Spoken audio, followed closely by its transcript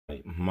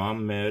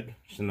MomMed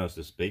sent us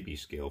this baby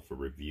scale for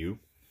review,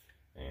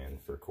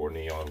 and for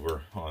Courtney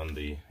over on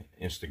the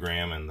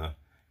Instagram and the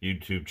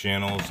YouTube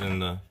channels,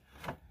 and the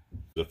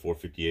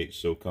 458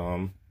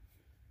 SOCOM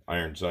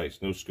iron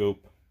sights no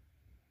scope,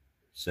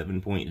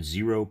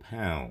 7.0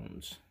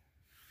 pounds.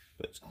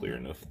 That's clear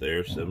enough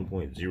there,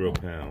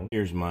 7.0 pounds.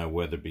 Here's my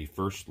Weatherby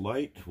First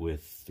Light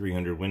with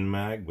 300 Win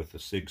Mag with a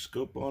SIG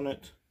scope on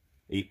it,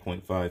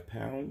 8.5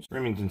 pounds.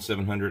 Remington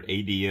 700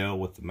 ADL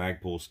with the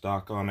Magpul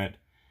stock on it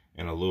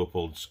and a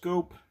Leupold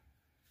scope,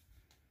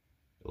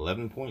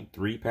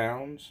 11.3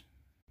 pounds.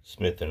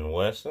 Smith &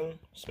 Wesson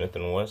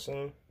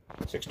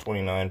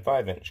 629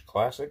 5-inch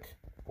classic,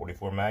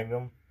 44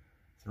 Magnum,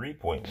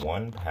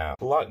 3.1 pounds.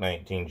 Glock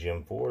 19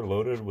 Gem 4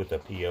 loaded with a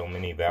PL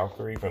Mini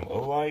Valkyrie from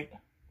Olight,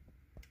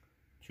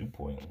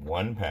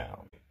 2.1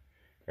 pounds.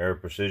 Air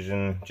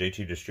Precision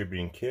JT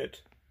Distributing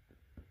Kit,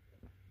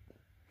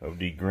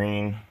 OD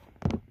Green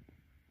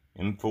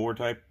M4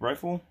 type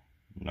rifle,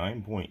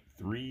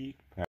 9.3